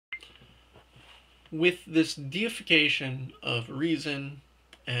with this deification of reason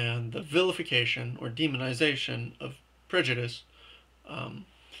and the vilification or demonization of prejudice, um,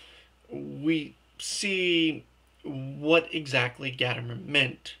 we see what exactly Gadamer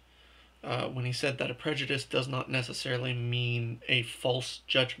meant when he said that a prejudice does not necessarily mean a false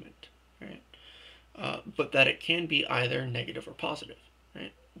judgment, right? But that it can be either negative or positive,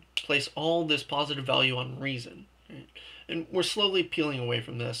 right? Place all this positive value on reason, right? And we're slowly peeling away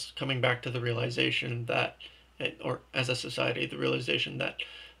from this, coming back to the realization that, or as a society, the realization that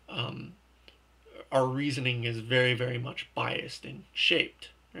um, our reasoning is very, very much biased and shaped,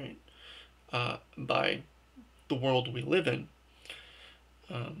 right, by the world we live in.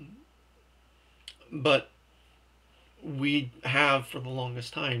 Um, but we have, for the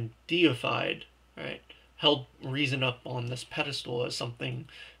longest time, deified, right, held reason up on this pedestal as something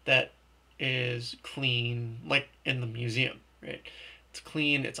that is clean, like in the museum, right? It's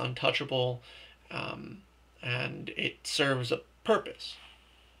clean, it's untouchable, um, and it serves a purpose,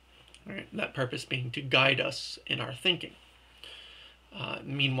 right? That purpose being to guide us in our thinking.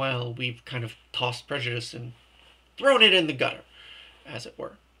 Meanwhile, we've kind of tossed prejudice and thrown it in the gutter, as it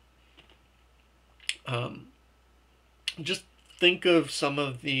were. Um, just think of some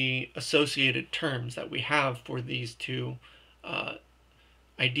of the associated terms that we have for these two uh,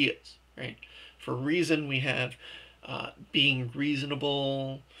 ideas, right? For reason, we have being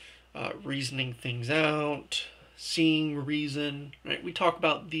reasonable, reasoning things out, seeing reason, right? We talk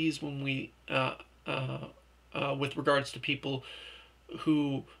about these when we, with regards to people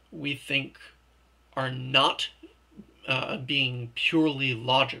who we think are not being purely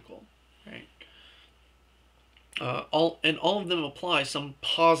logical, right? All of them apply some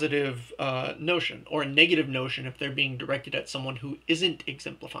positive notion or a negative notion if they're being directed at someone who isn't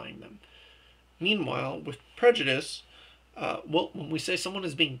exemplifying them. Meanwhile, with prejudice, when we say someone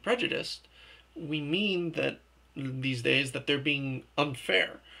is being prejudiced, we mean that these days that they're being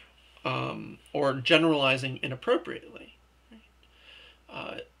unfair or generalizing inappropriately.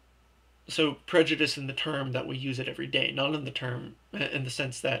 So prejudice in the term that we use it every day, not in the term in the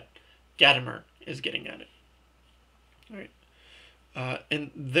sense that Gadamer is getting at it. Right.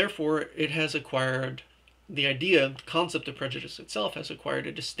 And therefore, it has acquired the idea, the concept of prejudice itself has acquired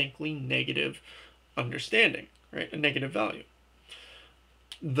a distinctly negative understanding, right? A negative value.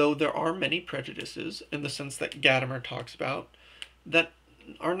 Though there are many prejudices in the sense that Gadamer talks about that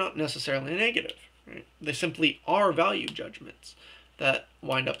are not necessarily negative, right? They simply are value judgments that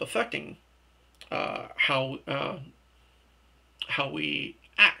wind up affecting how we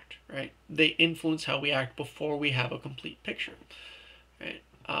act, right? They influence how we act before we have a complete picture, right?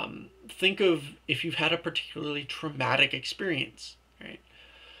 Think of if you've had a particularly traumatic experience, right?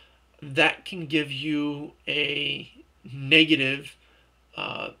 That can give you a negative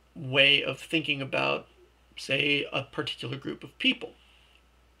way of thinking about, say, a particular group of people.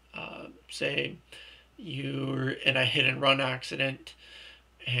 Say you're in a hit and run accident,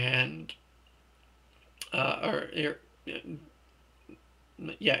 and or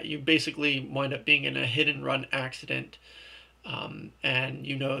you basically wind up being in a hit and run accident, and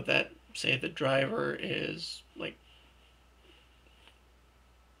you know that, say, the driver is like,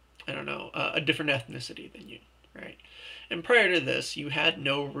 I don't know, a different ethnicity than you, right? And prior to this, you had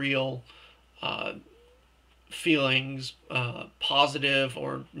no real feelings, positive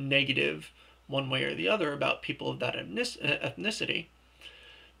or negative, one way or the other, about people of that ethnicity.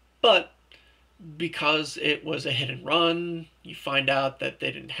 But because it was a hit and run, you find out that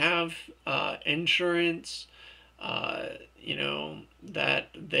they didn't have insurance, that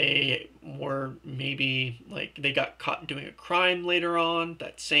they were maybe, like, they got caught doing a crime later on,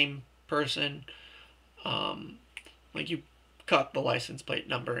 that same person. Like, you caught the license plate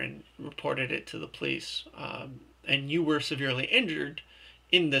number and reported it to the police, and you were severely injured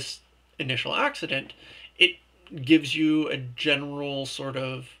in this initial accident. It gives you a general sort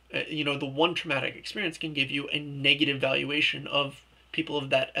of, the one traumatic experience can give you a negative valuation of people of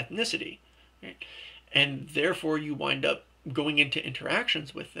that ethnicity, right? And therefore you wind up going into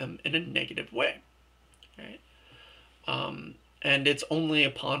interactions with them in a negative way, right? And it's only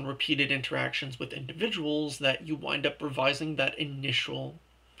upon repeated interactions with individuals that you wind up revising that initial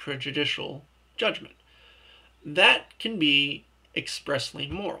prejudicial judgment. That can be expressly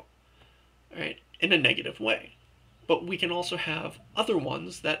moral, right, in a negative way. But we can also have other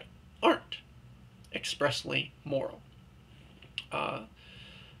ones that aren't expressly moral.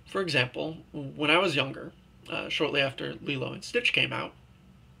 For example, when I was younger, shortly after Lilo and Stitch came out,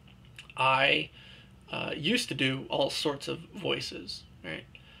 I used to do all sorts of voices, right?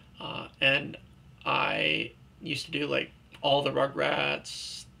 And I used to do, like, all the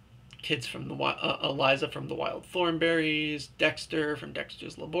Rugrats, kids from the Eliza from the Wild Thornberrys, Dexter from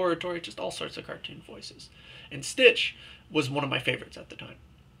Dexter's Laboratory, just all sorts of cartoon voices. And Stitch was one of my favorites at the time.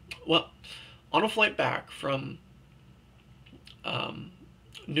 Well, on a flight back from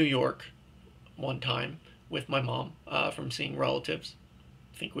New York one time with my mom from seeing relatives.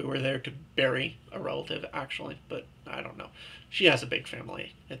 I think we were there to bury a relative, actually, but I don't know. She has a big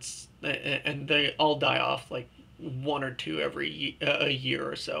family. And they all die off like one or two every a year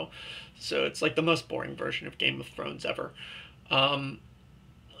or so. So it's like the most boring version of Game of Thrones ever.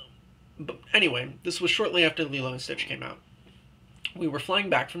 But anyway, this was shortly after Lilo and Stitch came out. We were flying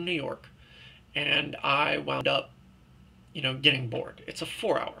back from New York, and I wound up, getting bored. It's a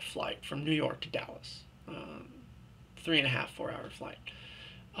 4-hour flight from New York to Dallas. 3.5, 4-hour flight.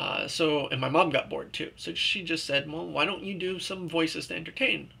 And my mom got bored too. So she just said, well, why don't you do some voices to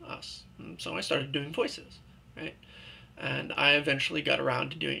entertain us? And so I started doing voices, right? And I eventually got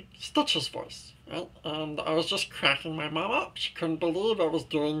around to doing Stitch's voice. Well, I was just cracking my mom up. She couldn't believe I was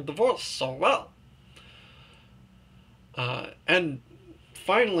doing the voice so well. And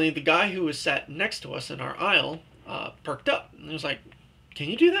finally, the guy who was sat next to us in our aisle perked up. And he was like, can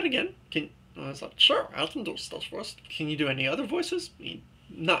you do that again? And I was like, sure, I can do Stitch voice. Can you do any other voices? He'd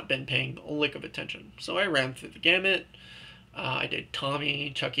not been paying a lick of attention. So I ran through the gamut. I did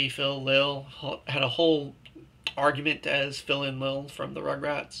Tommy, Chucky, Phil, Lil. Had a whole argument as Phil and Lil from the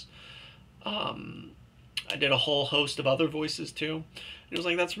Rugrats. I did a whole host of other voices too. And it was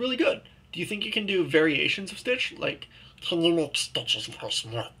like, that's really good. Do you think you can do variations of Stitch? Like, can you make Stitch's voice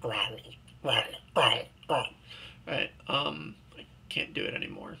more growly? Right. I can't do it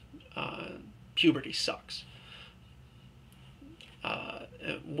anymore. Puberty sucks.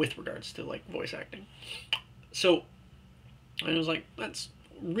 With regards to like voice acting. So I was like, that's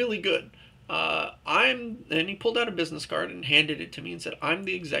really good. And he pulled out a business card and handed it to me and said, I'm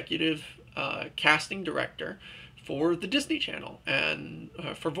the executive casting director for the Disney Channel and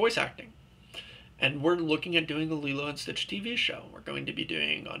for voice acting. And we're looking at doing a Lilo and Stitch TV show. We're going to be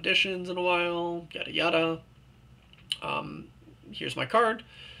doing auditions in a while, yada yada. Here's my card.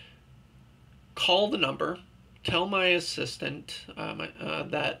 Call the number. Tell my assistant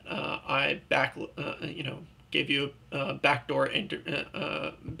that I gave you a backdoored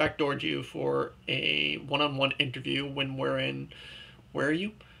you for a one-on-one interview when we're in. Where are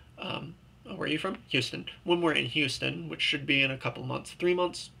you? Where are you from? Houston. When we're in Houston, which should be in a couple months, 3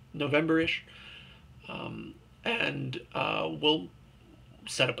 months, November-ish. And we'll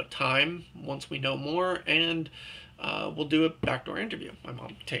set up a time once we know more, and we'll do a backdoor interview. I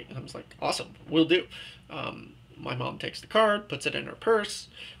was like, awesome, we'll do. My mom takes the card, puts it in her purse.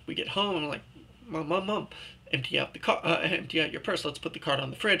 We get home, and I'm like, Mom, empty out your purse. Let's put the card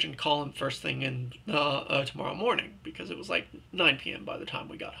on the fridge and call him first thing in tomorrow morning, because it was like 9 p.m. by the time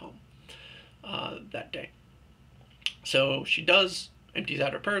we got home that day. So she does, empties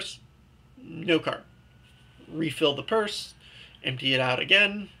out her purse, no card. Refill the purse, empty it out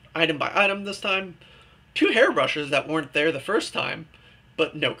again, item by item this time. 2 hairbrushes that weren't there the first time,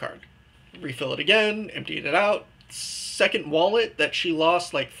 but no card. Refill it again, emptied it out. Second wallet that she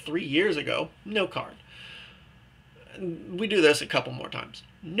lost like 3 years ago, no card. We do this a couple more times.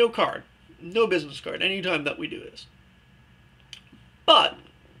 No card, no business card anytime that we do this. But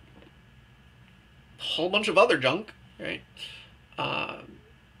a whole bunch of other junk, right?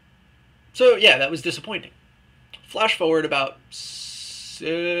 So yeah, that was disappointing. Flash forward about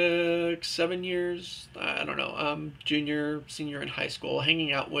 6, 7 years, I don't know, junior, senior in high school,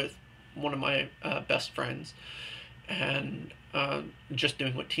 hanging out with one of my best friends, and just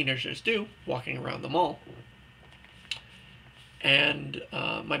doing what teenagers do, walking around the mall. And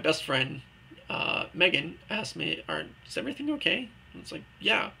my best friend, Megan, asked me, is everything okay? And it's like,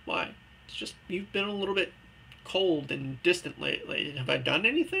 yeah, why? It's just, you've been a little bit cold and distant lately. Have I done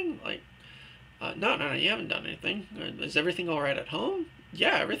anything? Like, no, you haven't done anything. Is everything all right at home?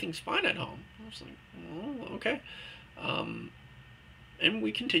 Yeah, everything's fine at home. I was like, oh, okay. And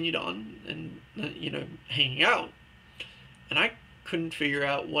we continued on and, hanging out. And I couldn't figure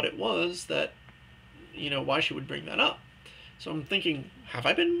out what it was that, why she would bring that up. So I'm thinking, have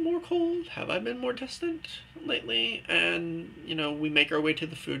I been more cold? Have I been more distant lately? And, we make our way to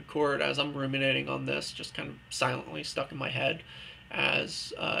the food court as I'm ruminating on this, just kind of silently stuck in my head,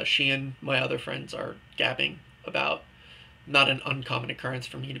 as she and my other friends are gabbing about, not an uncommon occurrence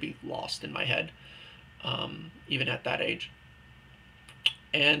for me to be lost in my head, even at that age.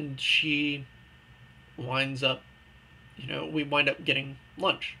 And she winds up, we wind up getting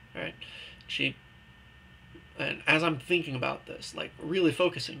lunch, right? And as I'm thinking about this, like really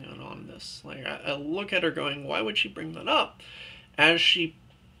focusing on this, like I look at her going, why would she bring that up? As she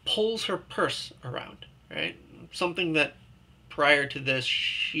pulls her purse around, right? Something that prior to this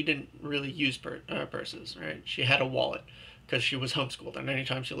she didn't really use purses, right? She had a wallet because she was homeschooled, and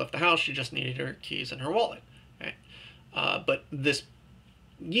anytime she left the house, she just needed her keys and her wallet, right? But this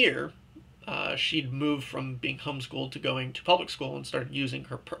year, she'd moved from being homeschooled to going to public school and started using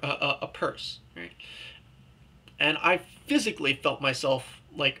her a purse, right? And I physically felt myself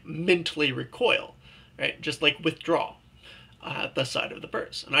like mentally recoil, right? Just like withdraw at the side of the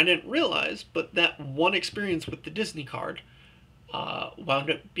purse. And I didn't realize, but that one experience with the Disney card wound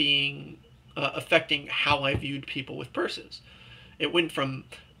up being affecting how I viewed people with purses. It went from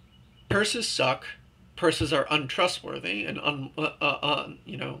purses suck, purses are untrustworthy and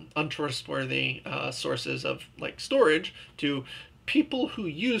untrustworthy sources of like storage, to people who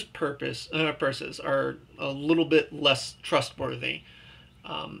use purses are a little bit less trustworthy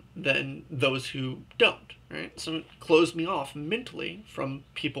than those who don't, right? So it closed me off mentally from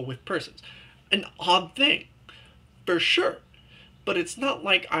people with purses. An odd thing, for sure, but it's not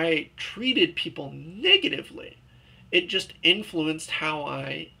like I treated people negatively. It just influenced how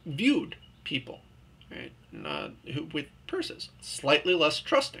I viewed people, right? Who with purses, slightly less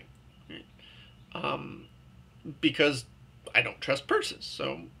trusting, right? Because I don't trust purses,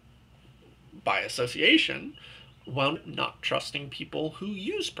 so by association, wound up not trusting people who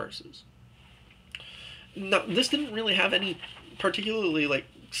use purses. Now, this didn't really have any particularly like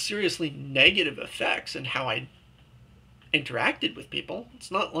seriously negative effects in how I interacted with people. It's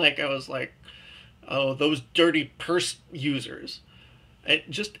not like I was like, oh, those dirty purse users.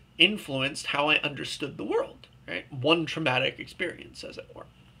 It just influenced how I understood the world, right? One traumatic experience, as it were.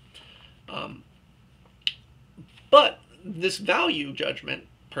 But this value judgment,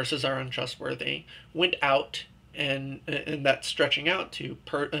 purses are untrustworthy, went out, and that stretching out to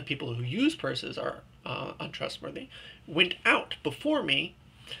people who use purses are untrustworthy, went out before me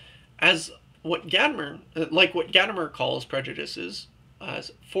as what Gadamer calls prejudices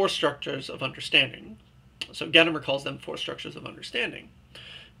as Fore-Structures of understanding. So Gadamer calls them Fore-Structures of understanding,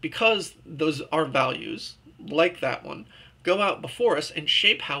 because those are values, like that one, go out before us and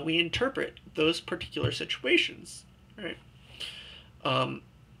shape how we interpret those particular situations, right?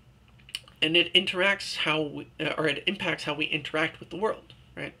 And it impacts how we interact with the world,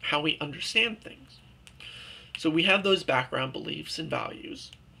 right? How we understand things. So we have those background beliefs and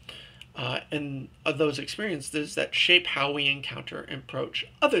values, and those experiences that shape how we encounter and approach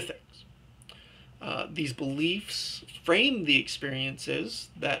other things. These beliefs frame the experiences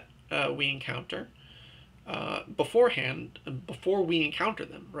that we encounter beforehand, before we encounter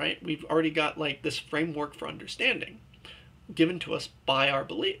them, right? We've already got like this framework for understanding given to us by our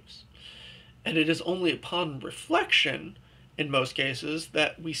beliefs. And it is only upon reflection, in most cases,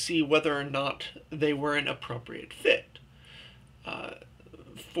 that we see whether or not they were an appropriate fit.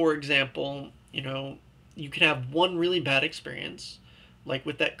 For example, you can have one really bad experience, like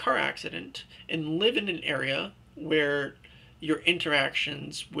with that car accident, and live in an area where your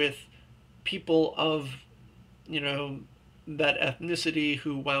interactions with people of, that ethnicity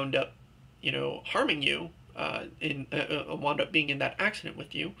who wound up, harming you, wound up being in that accident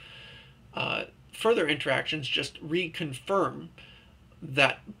with you, further interactions just reconfirm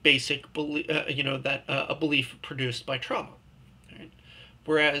that basic belief, a belief produced by trauma. Right?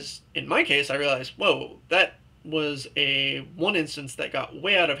 Whereas in my case, I realized, whoa, that was one instance that got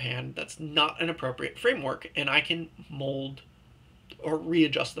way out of hand. That's not an appropriate framework, and I can mold or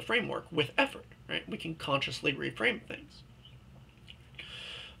readjust the framework with effort. Right? We can consciously reframe things.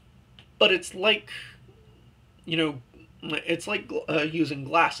 But it's like, using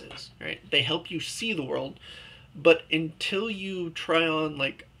glasses, right? They help you see the world, but until you try on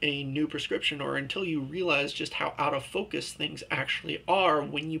like a new prescription, or until you realize just how out of focus things actually are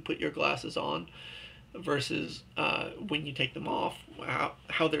when you put your glasses on versus when you take them off,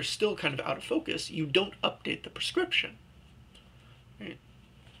 how they're still kind of out of focus, you don't update the prescription, right?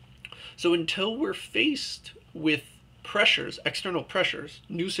 So until we're faced with pressures, external pressures,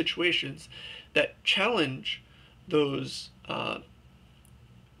 new situations that challenge those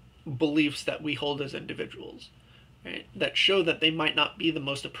beliefs that we hold as individuals, right, that show that they might not be the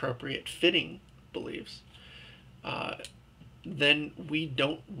most appropriate fitting beliefs, then we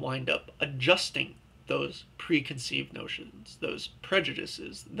don't wind up adjusting those preconceived notions, those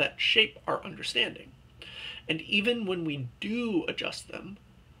prejudices that shape our understanding. And even when we do adjust them,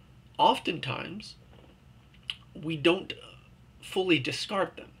 oftentimes we don't fully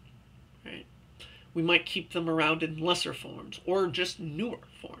discard them, right? We might keep them around in lesser forms or just newer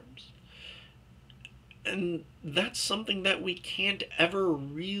forms. And that's something that we can't ever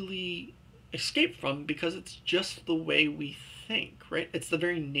really escape from because it's just the way we think, right? It's the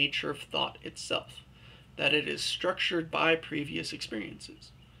very nature of thought itself, that it is structured by previous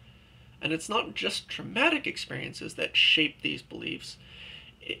experiences. And it's not just traumatic experiences that shape these beliefs,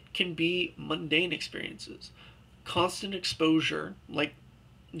 it can be mundane experiences. Constant exposure, like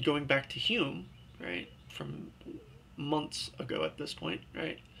going back to Hume, right, from months ago at this point,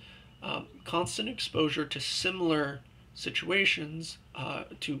 right? Constant exposure to similar situations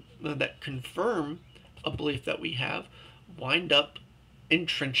that confirm a belief that we have wind up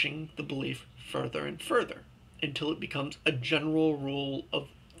entrenching the belief further and further until it becomes a general rule of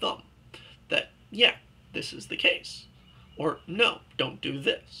thumb that, yeah, this is the case, or no, don't do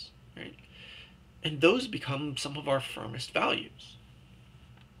this, right? And those become some of our firmest values.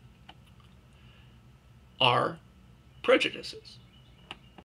 Our prejudices.